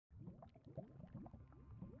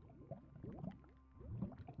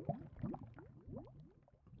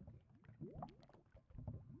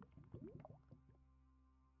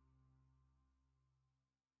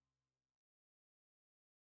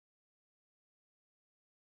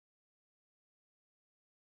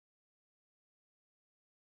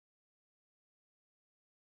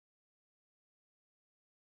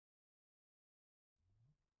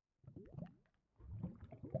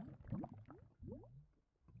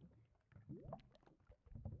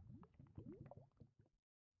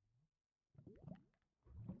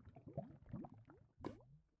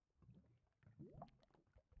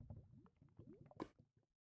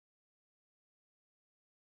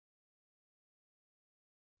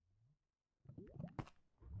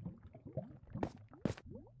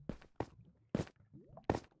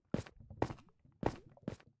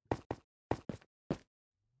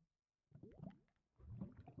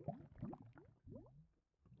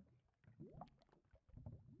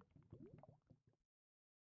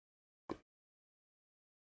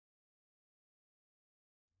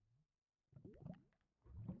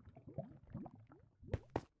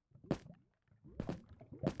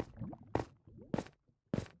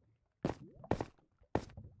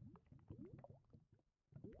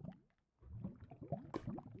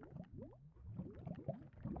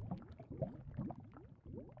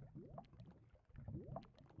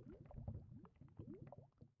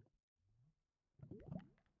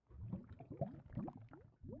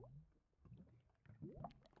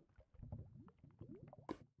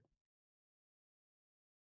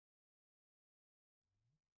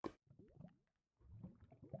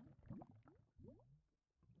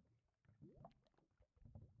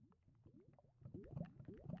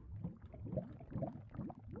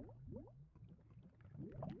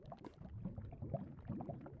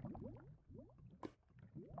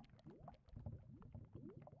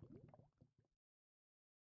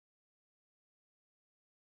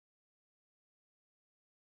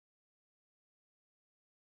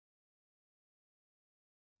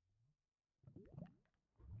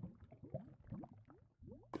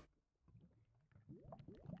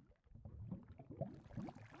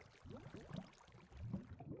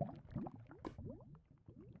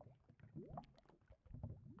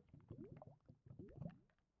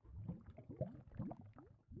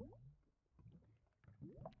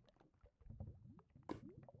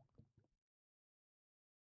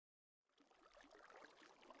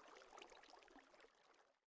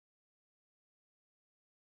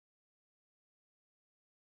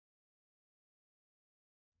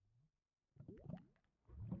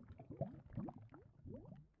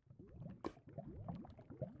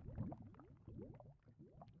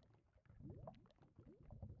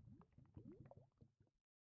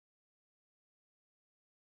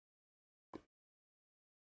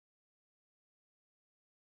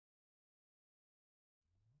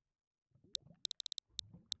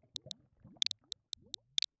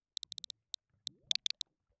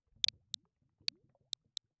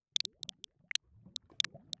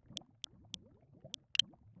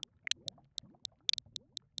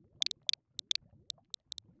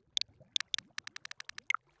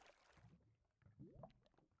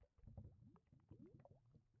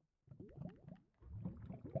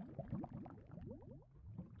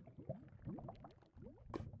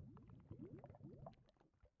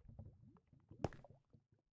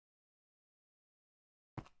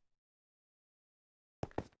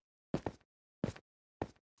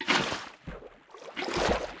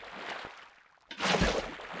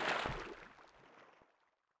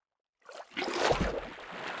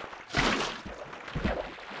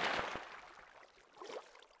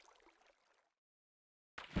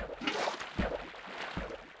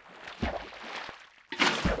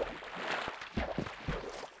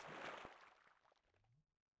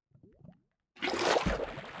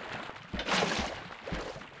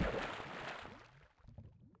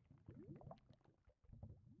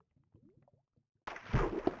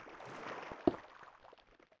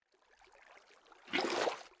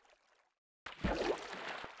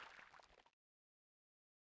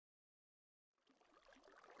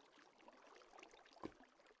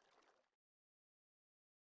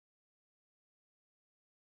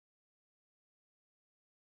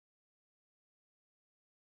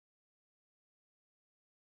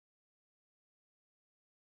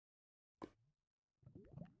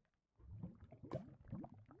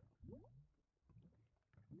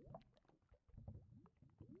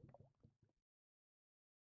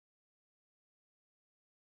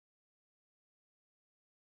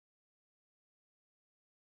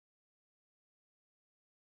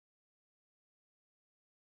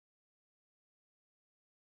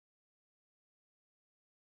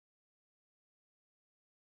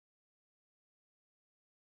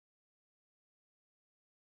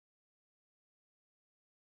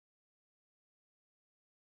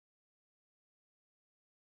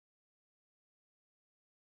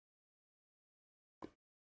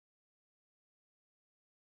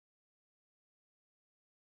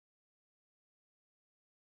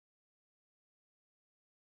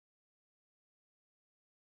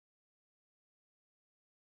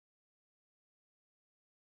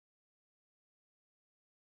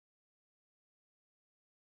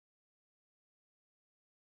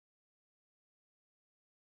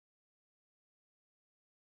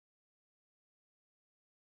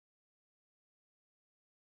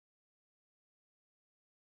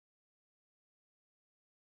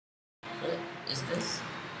Is this?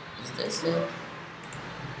 Is this it?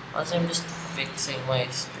 Also, I'm just fixing my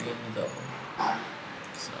stream though.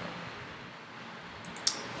 So.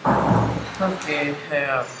 Okay, I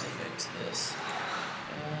have to fix this.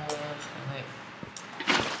 Like,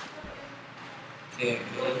 okay.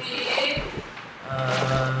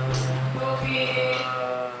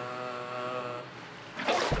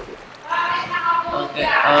 Okay,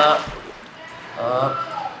 up, up,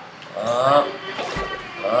 up,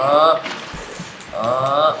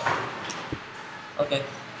 up. Okay,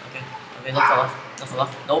 okay, okay, that's a lot, that's a lot.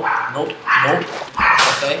 Nope, nope, nope.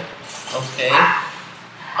 Okay, okay,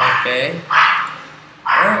 okay.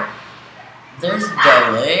 Oh, there's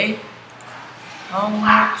delay. How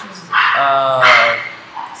much is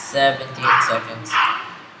 17 seconds.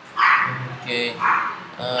 Okay,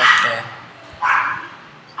 okay.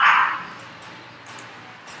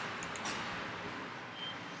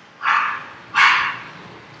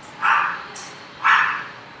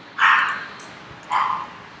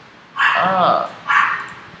 Ah,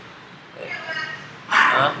 wait.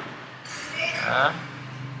 Huh? Huh?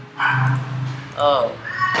 Oh.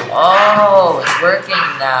 Oh, it's working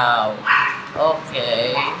now.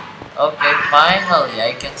 Okay. Okay, finally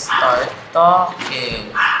I can start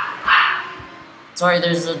talking. Sorry,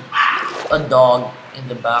 there's a dog in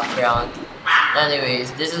the background.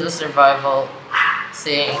 Anyways, this is a survival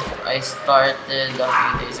thing I started a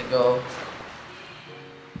few days ago.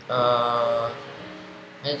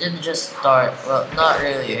 It didn't just start, well, not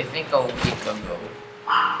really, I think a week ago.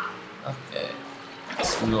 Okay,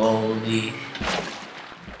 slowly.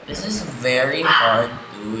 This is very hard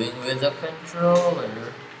doing with a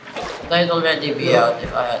controller. I'd already be out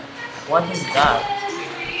if I had. What is that?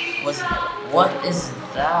 What is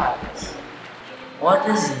that? What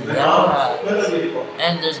is that?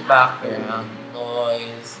 And there's background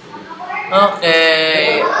noise.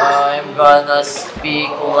 Okay, I'm gonna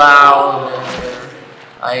speak louder.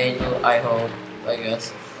 I hope, I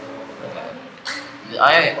guess.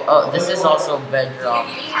 Okay. Oh, this is also bedrock.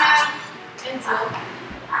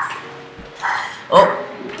 Oh,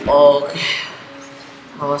 okay.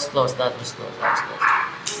 That was close, that was close, that was close.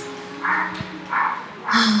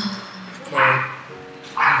 Okay.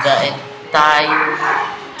 The entire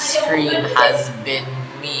screen has been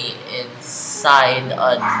me inside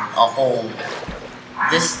a hole.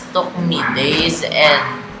 This took me days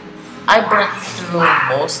and I burnt through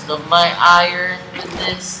most of my iron with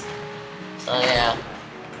this. So yeah.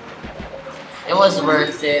 It was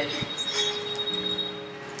worth it.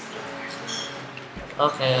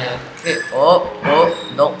 Okay. Oh,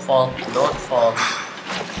 don't fall. Don't fall.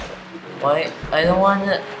 Why? I don't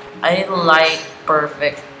wanna. I like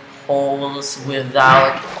perfect holes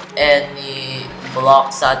without any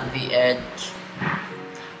blocks at the edge.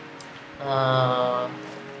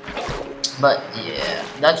 But yeah,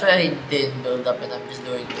 that's why I did build up and I'm just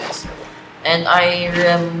doing this. And I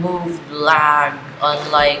removed lag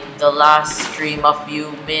unlike the last stream a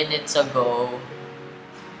few minutes ago.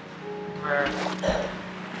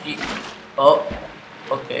 Oh,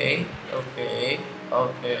 okay, okay.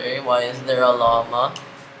 Why is there a llama?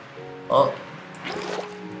 Oh,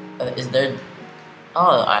 is there?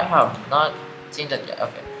 Oh, I have not seen that yet.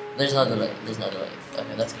 Okay, there's no delay. There's no delay.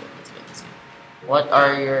 Okay, that's good. That's good. That's good. What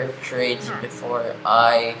are your trades before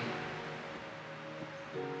I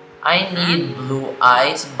need blue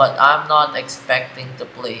eyes, but I'm not expecting to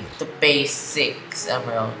pay 6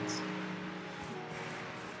 emeralds.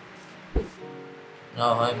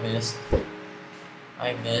 No, I missed.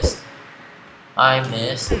 I missed.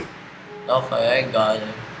 Okay, I got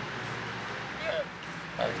him.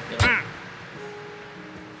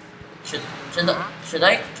 Should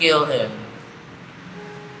I kill him?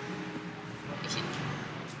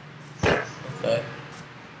 Okay.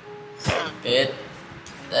 Spit.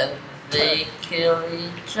 Then they kill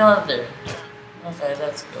each other. Okay,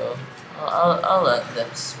 let's go. I'll let them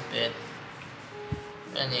spit.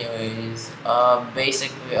 Anyways,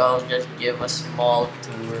 basically I'll just give a small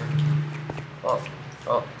tour.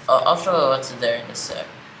 I'll show you what's there in a sec.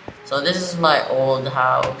 So this is my old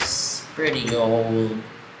house, pretty old,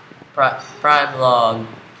 prime log,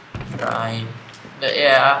 prime. But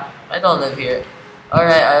yeah, I don't live here.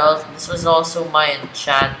 Alright, this was also my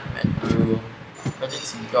enchantment room, but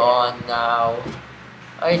it's gone now.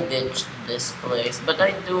 I ditched this place, but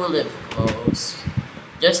I do live close.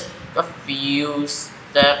 Just a few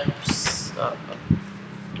steps.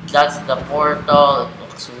 That's the portal. It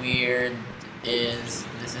looks weird. This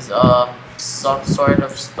is some sort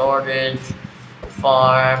of storage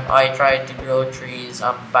farm. I tried to grow trees.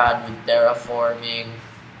 I'm bad with terraforming.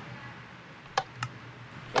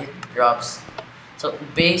 It drops So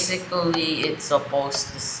basically, it's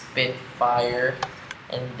supposed to spit fire,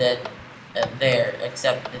 and then there.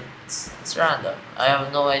 Except it's random. I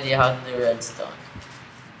have no idea how to do redstone.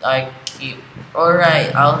 I keep.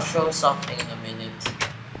 Alright, I'll show something in a minute.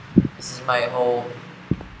 This is my whole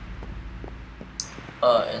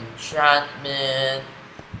enchantment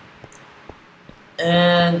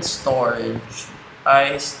and storage.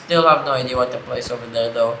 I still have no idea what to place over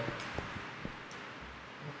there though.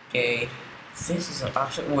 Okay, this is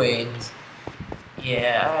actually wait.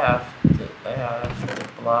 Yeah, I have to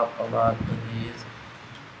plop a lot of these.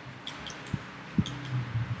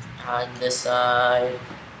 And the side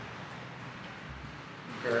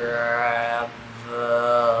gravel.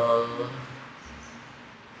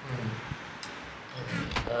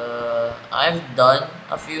 I've done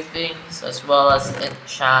a few things as well as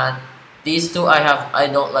enchant. These two I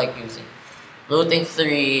don't like using. Looting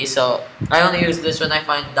 3, so I only use this when I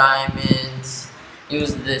find diamonds.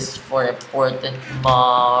 Use this for important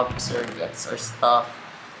mobs or guts or stuff.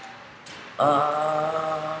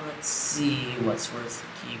 Let's see what's worth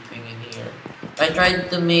keeping in here. I tried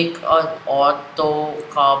to make an auto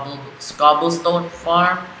cobblestone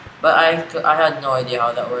farm, but I had no idea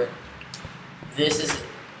how that worked. This is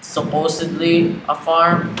supposedly a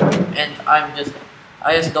farm, and I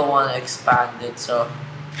just don't want to expand it, so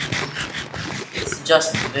it's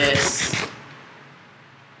just this.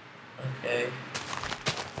 Okay,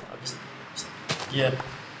 I'll just yeah,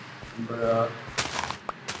 bruh.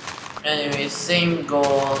 Anyway, same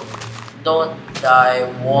goal. Don't die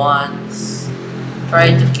once.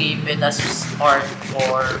 Try to keep it as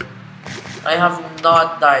hardcore. I have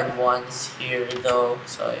not died once here though,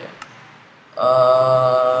 so yeah.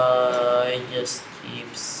 I just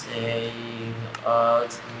keep saying,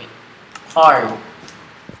 it's hard.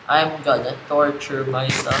 I'm gonna torture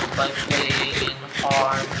myself by playing in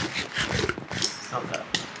hard. Okay.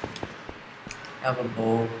 I have a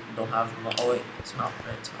bow, don't have oh wait, it's not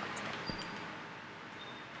right, it's not.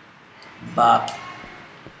 But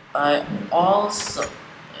I also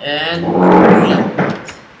and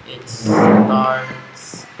it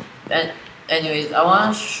starts and anyways I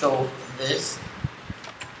wanna show this.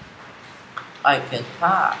 I can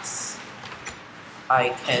pass. I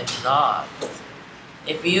cannot.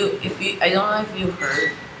 If you I don't know if you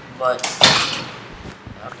heard, but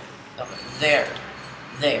okay, there.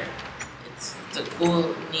 It's a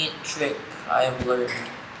cool neat trick I've learned.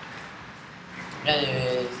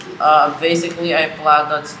 Anyways, basically I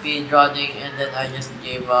planned on speedrunning and then I just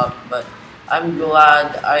gave up, but I'm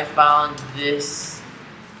glad I found this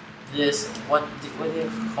what do you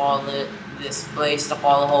call it? This place to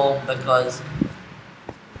call home because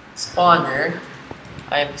spawner.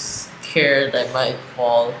 I'm scared I might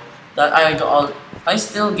fall. That I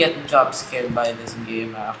still get jump scared by this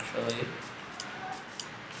game actually.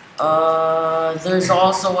 There's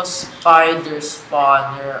also a spider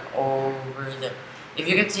spawner over there. If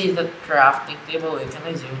you can see the crafting table, wait, can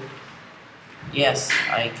I zoom? Yes,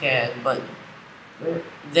 I can, but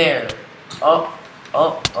there. Oh,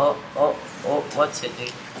 what's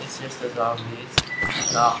hitting? It's just the zombies.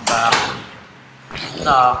 Knock back.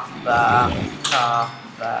 Knock back. Knock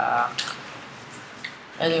back.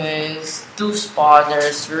 Anyways, two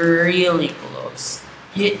spawners really close.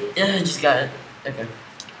 Yeah, just got it.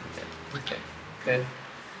 Okay.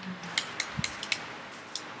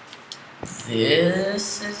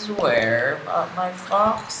 This is where my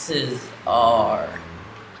foxes are.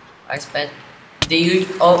 They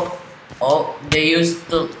used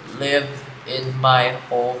to live in my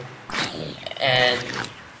home, and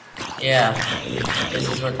yeah, this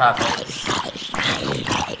is what happens.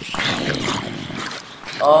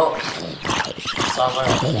 Oh, summer,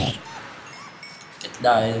 it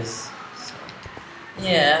dies. So,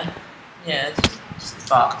 yeah, just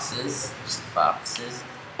foxes,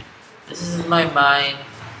 This is my mine.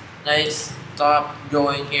 I stopped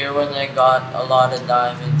going here when I got a lot of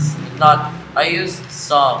diamonds. I used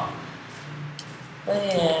some. But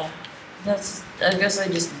yeah, I guess I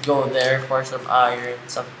just go there for some iron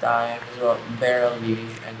sometimes, well, barely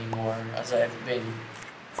anymore, as I've been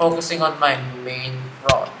focusing on my main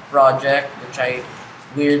project, which I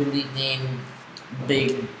weirdly named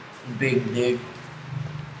Big Dig,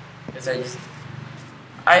 because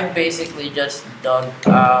I basically just dug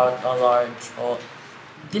out a large hole.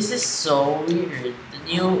 This is so weird. The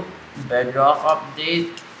new Bedrock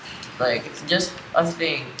update, like, it's just a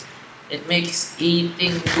thing. It makes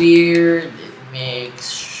eating weird, it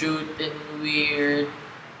makes shooting weird.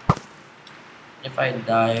 If I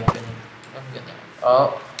die, I'm gonna.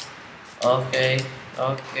 Oh, okay.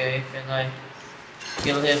 Can I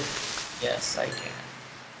kill him? Yes, I can.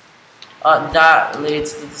 That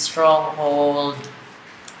leads to the stronghold.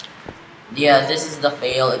 Yeah, this is the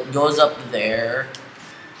fail. It goes up there.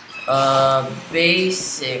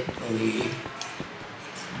 Basically.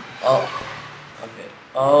 Oh, okay.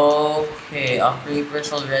 Okay, a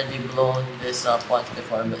creeper's already blown this up once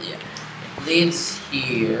before, but yeah. It leads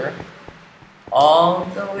here. All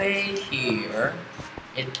the way here.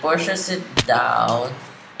 It pushes it down.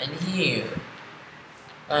 And here.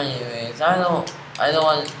 Anyways, I don't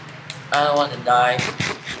want to die.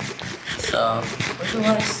 So, what do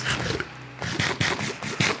I see?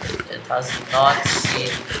 It has not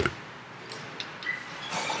seen.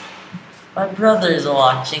 My brother is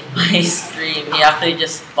watching my stream. He actually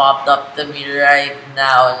just popped up to me right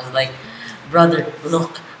now and was like, "Brother,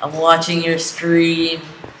 look, I'm watching your stream."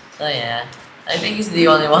 So yeah, I think he's the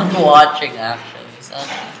only one watching actually. So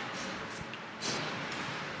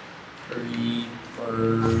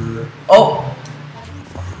creeper. Oh,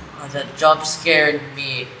 that jump scared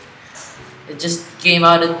me. It just came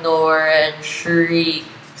out of nowhere and shrieked.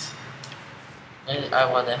 I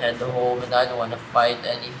want to head home and I don't want to fight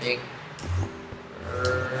anything.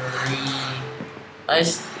 I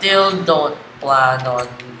still don't plan on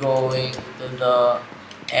going to the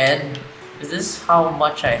end. Is this how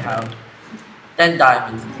much I have? 10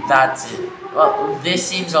 diamonds, that's it. Well, this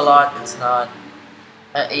seems a lot, it's not.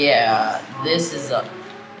 Yeah, this is a...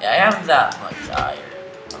 Yeah, I have that much iron.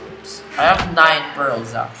 Oops. I have 9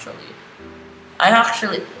 pearls actually. I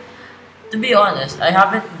actually... To be honest, I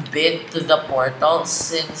haven't been to the portal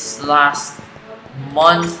since last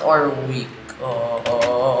month or week.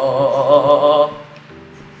 Oh,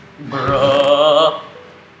 bruh.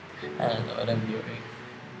 I don't know what I'm doing.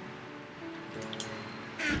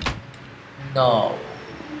 No.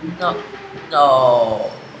 No.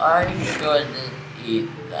 No. I shouldn't eat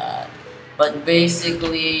that. But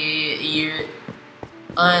basically,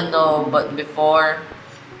 I know, but before,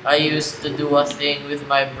 I used to do a thing with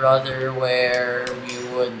my brother where we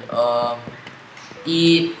would,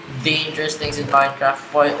 eat dangerous things in Minecraft,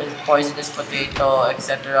 poisonous potato,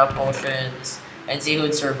 etc., potions, and see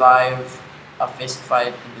who'd survive a fist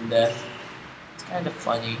fight to the death. It's kind of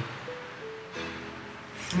funny.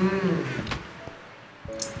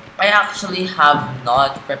 I actually have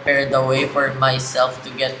not prepared a way for myself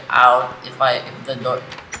to get out if the door.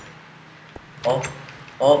 Oh,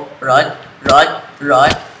 oh, run, run,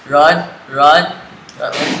 run, run, run.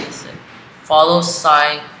 What is it? Follow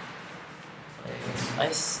sign.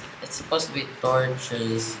 It's supposed to be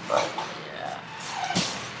torches, but yeah.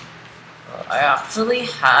 I actually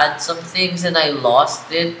had some things and I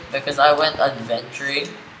lost it because I went adventuring.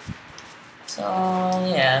 So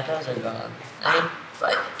yeah, those are gone. I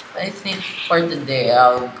think for today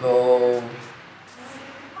I'll go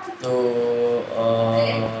to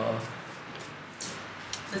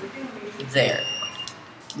there.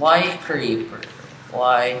 Why creeper?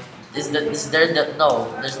 Why? Is there no?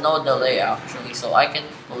 There's no delay actually, so I can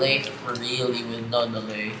play freely with no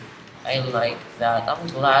delay. I like that. I'm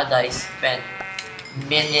glad I spent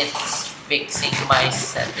minutes fixing my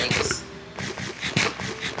settings.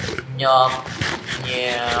 Yum,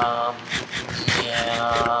 yum,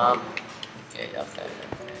 yum. Okay.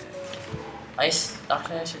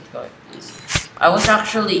 Actually I should go with this. I was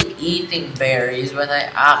actually eating berries when I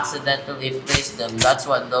accidentally placed them. That's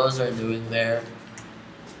what those are doing there.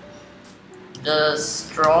 The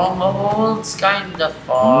stronghold's kinda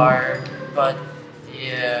far, but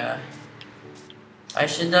yeah. I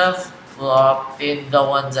should have flopped in the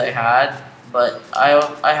ones I had, but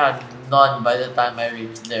I had none by the time I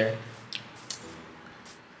reached there.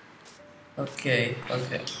 Okay.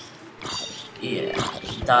 Yeah,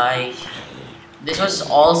 die. This was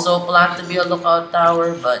also planned to be a lookout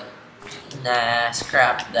tower, but nah,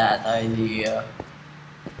 scrap that idea.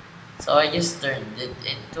 So I just turned it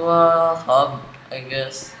into a hub, I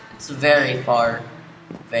guess. It's very far.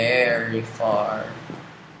 Very far.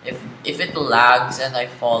 If it lags and I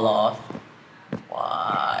fall off,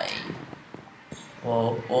 why?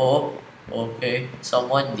 Oh, okay.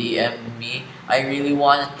 Someone DM me. I really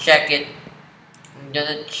wanna check it. I'm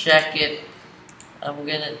gonna check it. I'm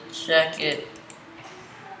gonna check it.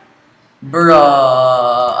 Bruh,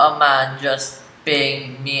 a man just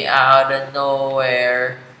pinged me out of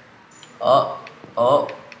nowhere. Oh,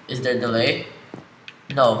 is there delay?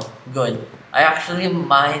 No, good. I actually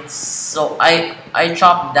mined so I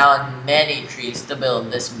chopped down many trees to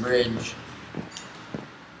build this bridge.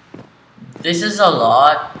 This is a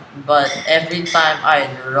lot, but every time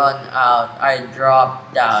I'd run out, I'd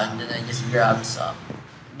drop down, then I just grab some.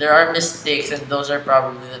 There are mistakes, and those are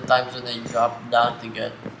probably the times when I drop down to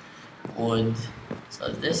get wood. So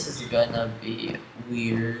this is gonna be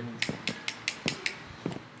weird.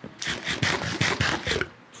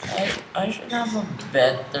 I should have a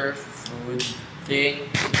better food thing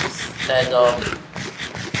instead of.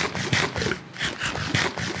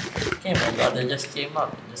 Okay, my brother just came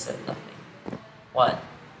up and just said nothing. What?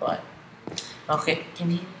 What? Okay,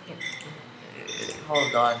 can you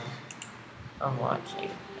hold on? I'm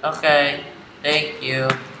watching. Okay, thank you.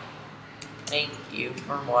 Thank you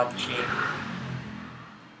for watching.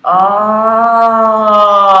 Oh,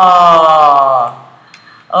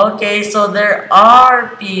 okay, so there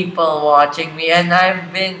are people watching me, and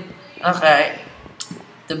I've been okay.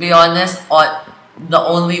 To be honest, on the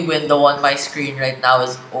only window on my screen right now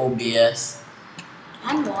is OBS.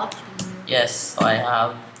 I'm watching you. Yes, so I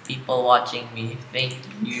have people watching me. Thank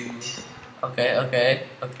you. Okay, okay,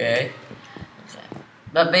 okay. Okay.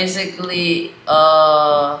 But basically,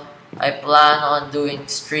 I plan on doing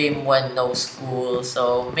stream when no school,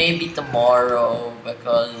 so maybe tomorrow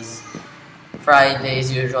because Friday is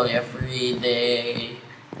usually a free day.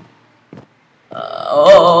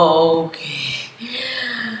 Okay.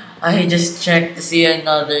 I just checked to see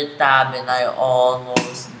another tab and I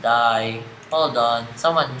almost die. Hold on,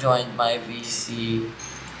 someone joined my VC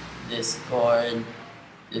Discord.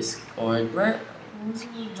 Discord, where? Who's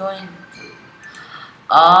he joined?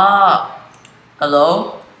 Ah,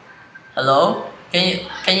 hello, hello. Can?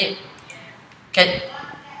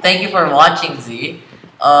 Thank you for watching, Z.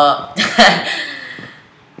 Uh,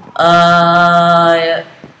 yeah,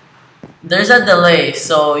 there's a delay,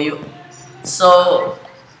 so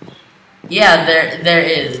yeah, there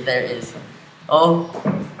is. Oh,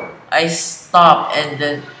 I stop and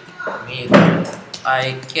then mute.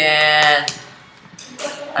 I can't.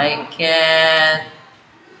 I can't.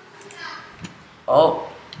 Oh,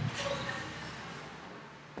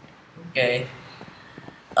 okay.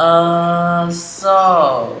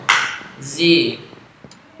 So Z,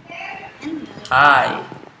 And hi,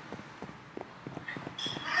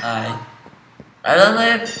 hi. I don't know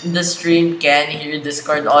if the stream can hear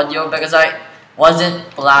Discord audio because I wasn't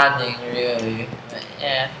planning really. But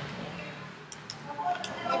yeah.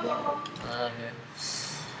 Okay.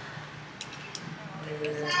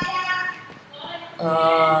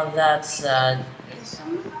 Oh, that's sad.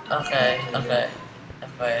 Okay, okay,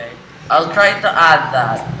 okay. I'll try to add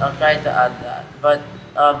that. I'll try to add that. But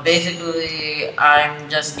basically, I'm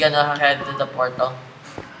just gonna head to the portal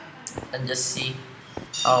and just see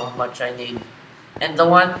how much I need. And the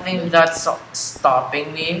one thing that's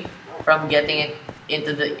stopping me from getting it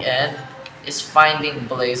into the end is finding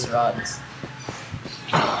blaze rods.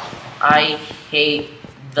 I hate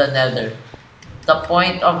the nether. The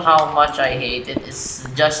point of how much I hate it is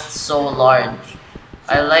just so large.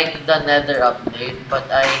 I like the nether update,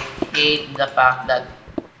 but I hate the fact that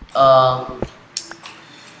um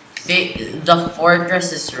the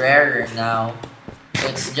fortress is rarer now.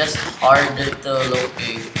 It's just harder to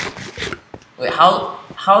locate. Wait, how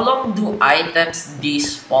long do items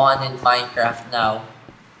despawn in Minecraft now?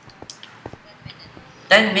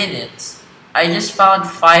 10 minutes. I just found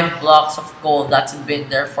 5 blocks of coal that's been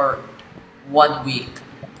there for 1 week.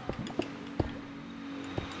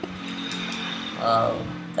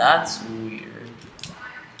 That's weird.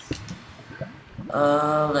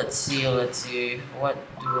 Let's see. What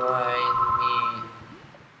do I need?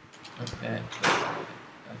 Okay.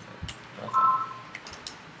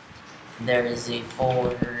 There is a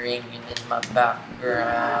phone ringing in my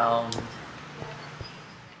background.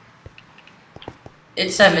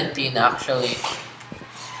 It's 17 actually.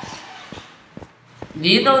 Do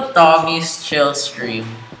you know Tommy's chill stream?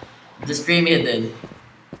 The stream he did.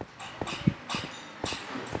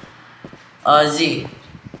 Z.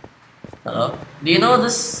 Hello? Do you know the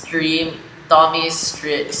stream, Tommy's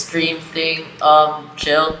stream thing,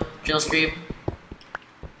 chill stream?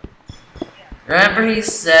 Remember he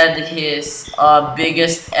said his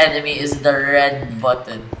biggest enemy is the red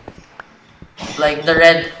button. Like the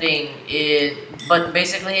red thing, but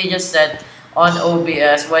basically he just said on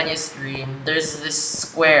OBS when you stream, there's this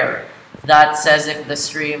square that says if the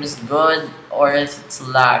stream is good or if it's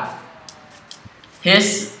lag.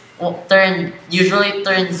 His usually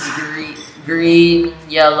turns green,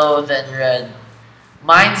 yellow, then red.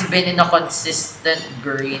 Mine's been in a consistent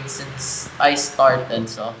green since I started,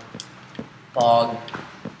 so pog.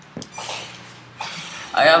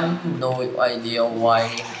 I have no idea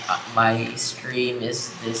why my stream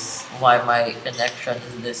is this, why my connection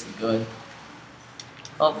is this good.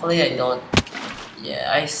 Hopefully I don't,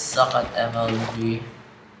 yeah, I suck at MLG.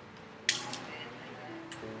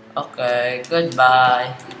 Okay,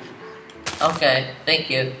 goodbye. Okay, thank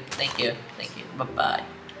you, bye-bye.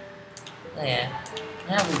 Yeah,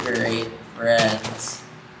 have great friends.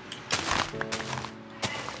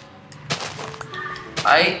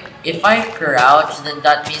 if I crouch, then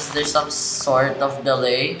that means there's some sort of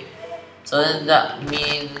delay. So then that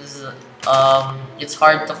means it's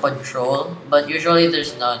hard to control, but usually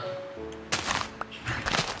there's none.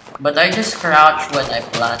 But I just crouch when I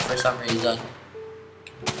plant for some reason.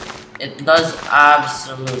 It does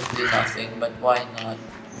absolutely nothing, but why not?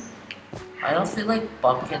 I don't feel like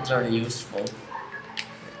pumpkins are useful.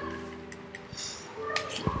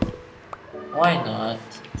 Why not?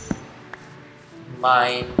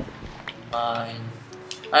 Mine.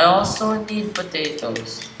 I also need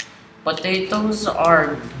potatoes. Potatoes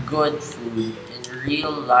are good food in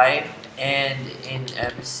real life and in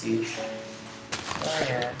MC. Oh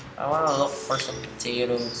yeah, I wanna look for some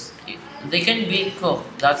potatoes. They can be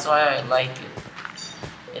cooked, that's why I like it.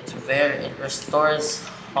 It restores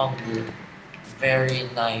hunger very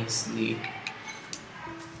nicely.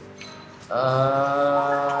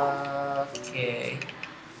 Okay.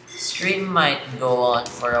 Stream might go on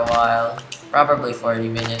for a while, probably 40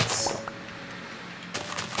 minutes.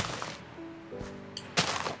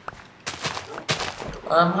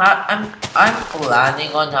 I'm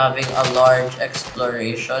planning on having a large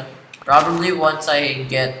exploration. Probably once I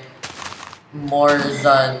get more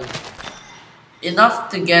than enough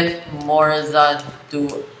to get more than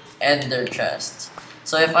 2 ender chests.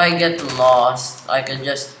 So if I get lost, I can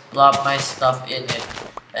just plop my stuff in it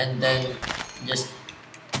and then just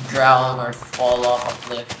drown or fall off a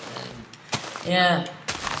cliff. And yeah,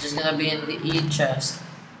 it's just gonna be in the E chest.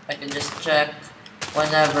 I can just check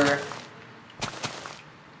whenever.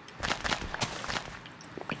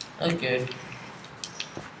 Okay.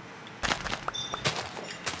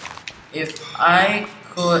 If I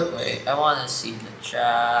could wait, I wanna see the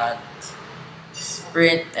chat.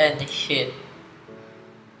 Sprint and hit.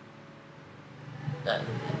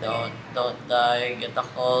 Don't die. Get a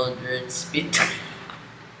cauldron. Speed.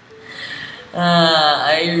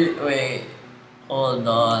 Wait. Hold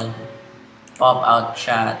on. Pop out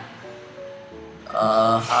chat.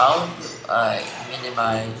 How do I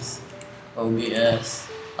minimize OBS?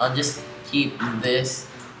 I'll just keep this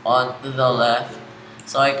on to the left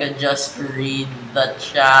so I can just read the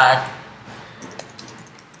chat.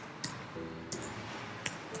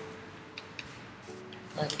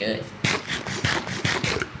 Okay.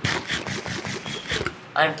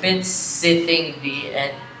 I've been sitting the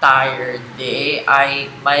entire day.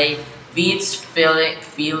 My feet's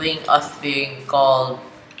feeling a thing called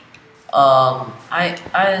I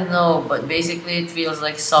don't know, but basically it feels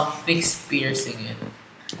like something's piercing it.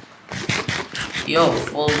 Yo,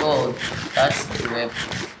 full gold. That's grip.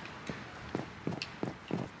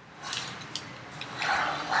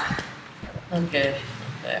 Okay.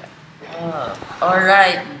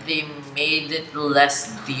 Alright, they made it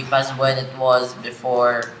less deep as when it was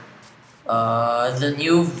before the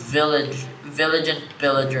new village and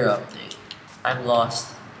pillager update. I'm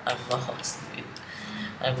lost. Dude.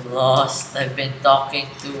 I'm lost. I've been talking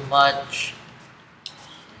too much.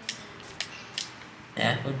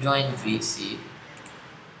 Yeah, who joined VC?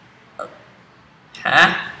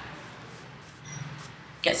 Huh?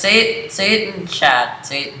 Say it in chat.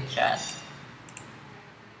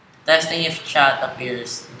 Testing if chat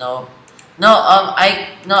appears. No.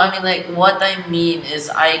 I mean like what I mean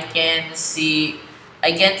is I can see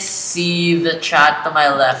the chat to my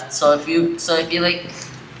left. So if you like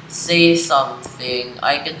say something,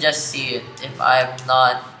 I can just see it if I'm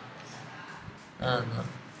not. I don't know.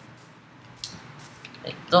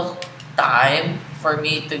 It took time for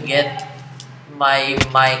me to get my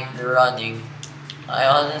mic running. I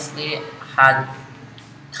honestly had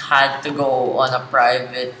to go on a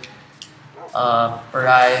private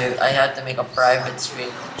I had to make a private stream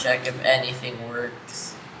to check if anything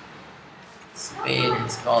works. Spade,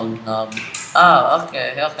 it's called nub. Oh,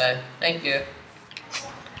 okay, thank you.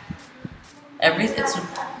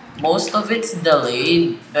 Most of it's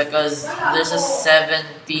delayed because there's a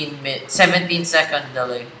 17-second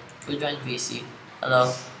delay. Who joined VC?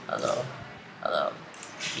 Hello.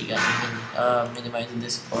 You can minimize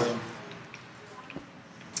Discord.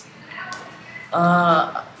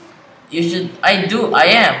 You should. I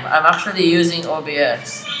am. I'm actually using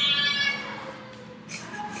OBS.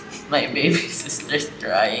 My baby sister's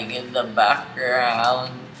crying in the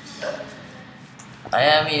background. I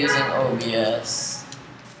am using OBS.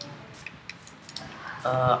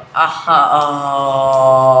 Oh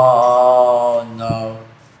no.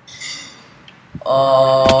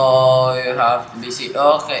 Oh, you have to be safe.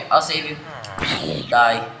 Okay, I'll save you.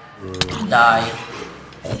 Die.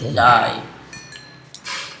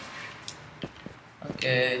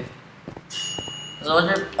 Okay. So what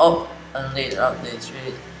unlaid updates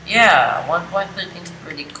really? Yeah, 1.13 is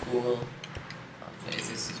pretty cool. Okay,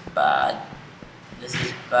 this is bad. This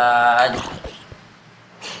is bad.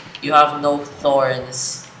 You have no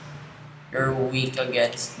thorns. You're weak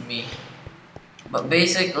against me. But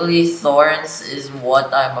basically, thorns is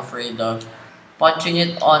what I'm afraid of. Punching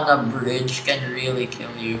it on a bridge can really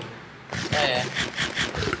kill you. Yeah.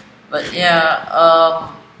 But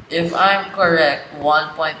yeah, if I'm correct,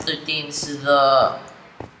 1.13 is the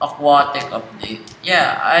aquatic update.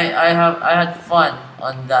 Yeah, I had fun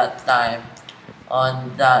on that time.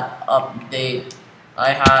 On that update,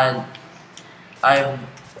 I had I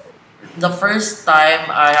the first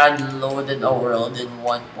time I had loaded a world in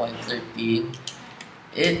 1.13.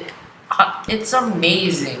 It it's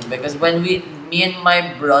amazing because when me and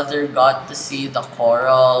my brother got to see the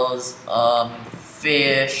corals,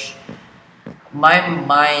 fish, my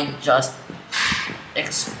mind just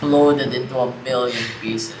exploded into a million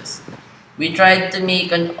pieces. We tried to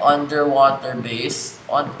make an underwater base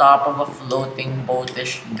on top of a floating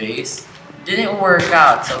boatish base. Didn't work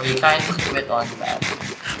out, so we kind of quit on that.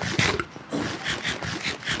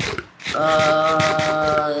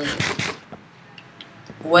 Uh,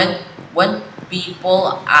 when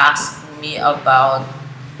people ask me about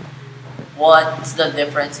what's the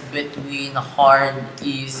difference between hard,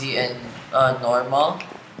 easy, and normal,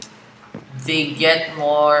 they get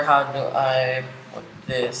more. How do I put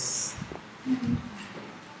this?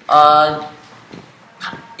 Uh,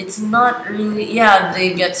 it's not really. Yeah,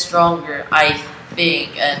 they get stronger, I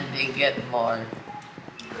think, and they get more.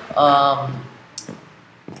 Um,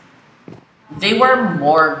 they wear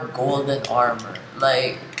more golden armor.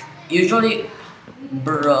 Like usually,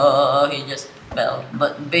 bruh, he just fell.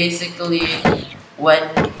 But basically, when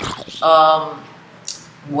um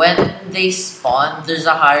when they spawn, there's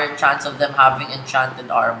a higher chance of them having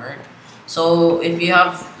enchanted armor. So if you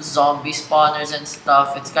have zombie spawners and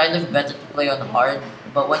stuff, it's kind of better to play on hard.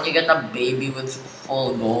 But when you get a baby with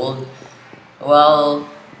full gold, well,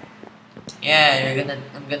 yeah,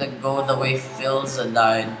 I'm gonna go the way Philza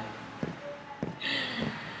died.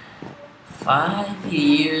 5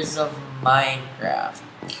 years of Minecraft,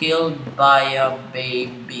 killed by a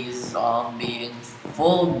baby zombie in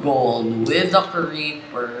full gold with a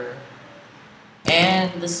creeper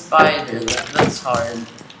and the spider. That's hard.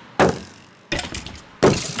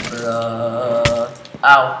 Bruh.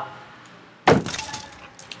 Ow.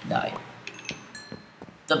 Die.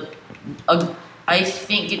 The I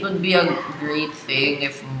think it would be a great thing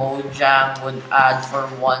if Mojang would add for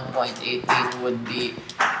 1.18 would be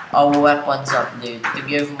a weapons update to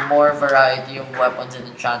give more variety of weapons and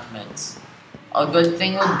enchantments. A good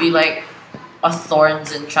thing would be like a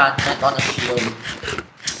thorns enchantment on a shield.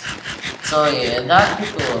 So yeah, that'd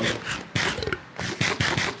be cool.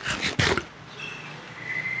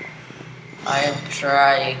 I am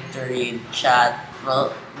trying to read chat,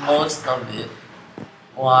 well, most of it,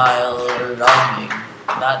 while running.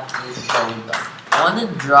 That is so dumb. I want to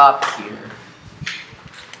drop here.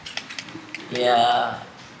 Yeah.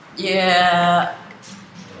 Yeah.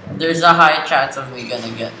 There's a high chance of me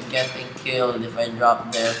getting killed if I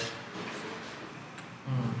drop there.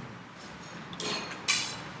 Hmm.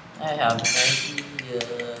 I have an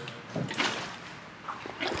idea.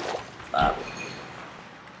 Stop.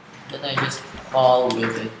 Then I just fall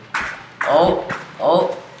with it. Oh,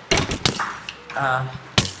 oh.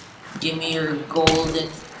 Give me your golden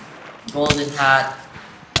hat.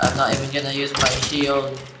 I'm not even gonna use my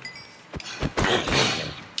shield.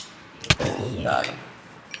 Die.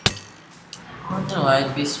 I don't know,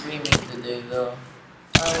 I'd be streaming today though.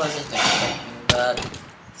 I wasn't expecting that.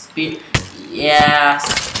 Yeah,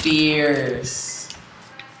 spears.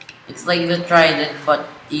 It's like the trident but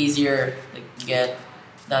easier to get.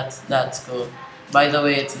 That's cool. By the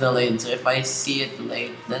way, it's delayed, so if I see it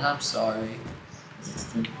late, then I'm sorry.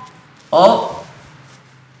 Oh!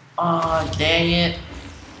 Oh, dang it.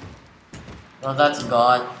 Well, that's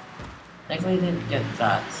gone. Thankfully, didn't get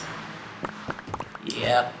that.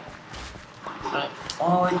 Yep.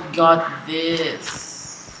 Oh, it got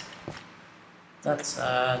this. That's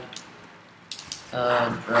sad.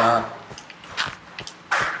 Drop.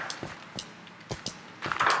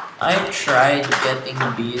 I tried getting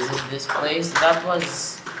bees in this place. That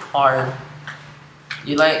was hard.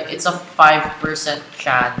 It's a 5%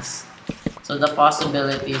 chance. So the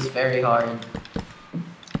possibility is very hard.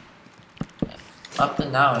 Up to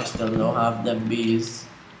now, I still don't have the bees.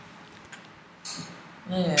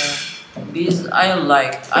 Yeah, bees. I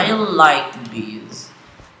like bees.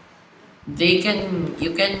 You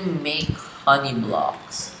can make honey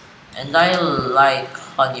blocks, and I like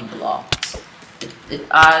honey blocks. It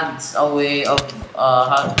adds a way of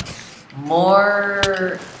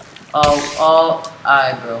more. Oh,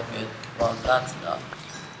 I broke it. well, that's dumb.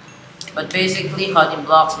 But basically, honey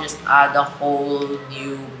blocks just add a whole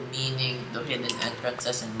new meaning to hidden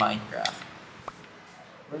entrances in Minecraft.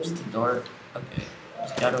 Where's the door? Okay,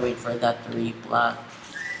 just gotta wait for that to replant.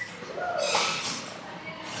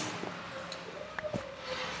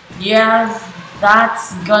 Yeah,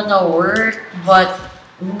 that's gonna work, but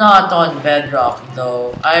not on Bedrock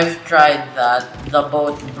though. I've tried that. The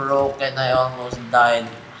boat broke and I almost died.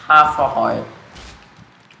 Half a heart.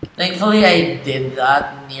 Thankfully, I did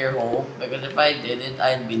that near home because if I didn't,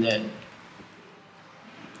 I'd be dead.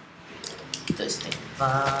 Testing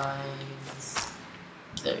vines.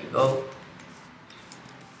 There you go.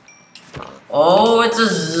 Oh, it's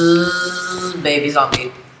a baby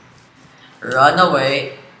zombie. Run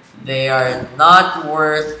away. They are not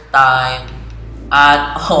worth time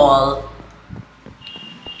at all.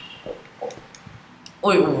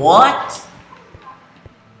 Wait, what?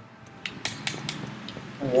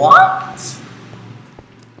 What?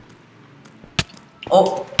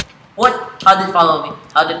 Oh, what? How did it follow me?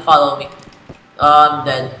 How did it follow me? I'm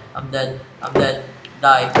dead. I'm dead. I'm dead.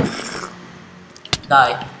 Die.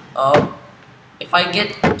 Die. Oh. If I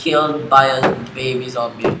get killed by a baby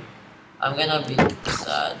zombie, I'm gonna be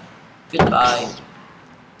sad. Goodbye.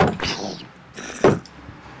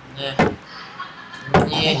 Yeah.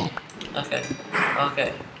 Yeah. Okay.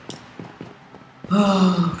 Okay.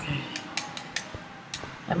 Okay.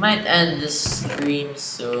 I might end this stream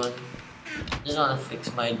soon. Just wanna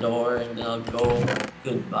fix my door and then I'll go.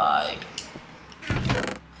 Goodbye.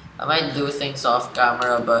 I might do things off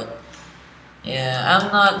camera, but yeah,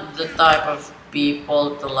 I'm not the type of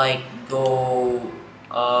people to like go.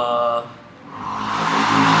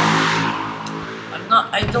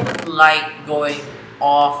 I don't like going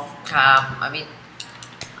off cam. I mean,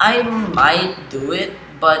 I might do it,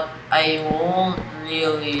 but I won't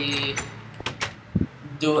really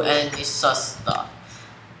do any sus stuff.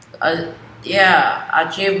 Yeah,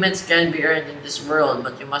 achievements can be earned in this world,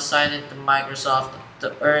 but you must sign into Microsoft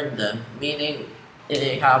to earn them, meaning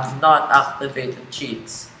they have not activated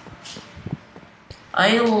cheats.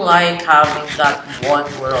 I like having that one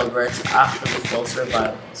world where it's actually full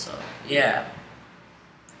survival, so yeah.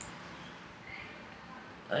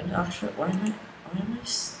 I'm actually, why am I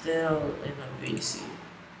still in a VC?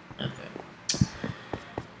 Okay.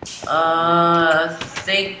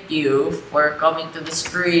 Thank you for coming to the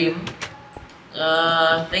stream.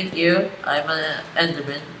 Thank you. I'm an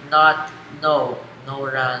Enderman, no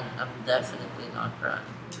Ran. I'm definitely not Ran.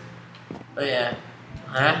 But yeah.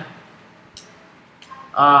 Huh?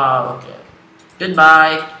 Okay.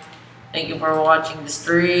 Goodbye. Thank you for watching the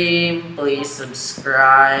stream. Please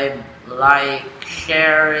subscribe, like,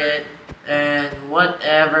 share it, and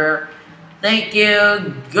whatever. Thank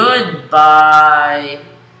you. Goodbye.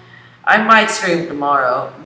 I might stream tomorrow.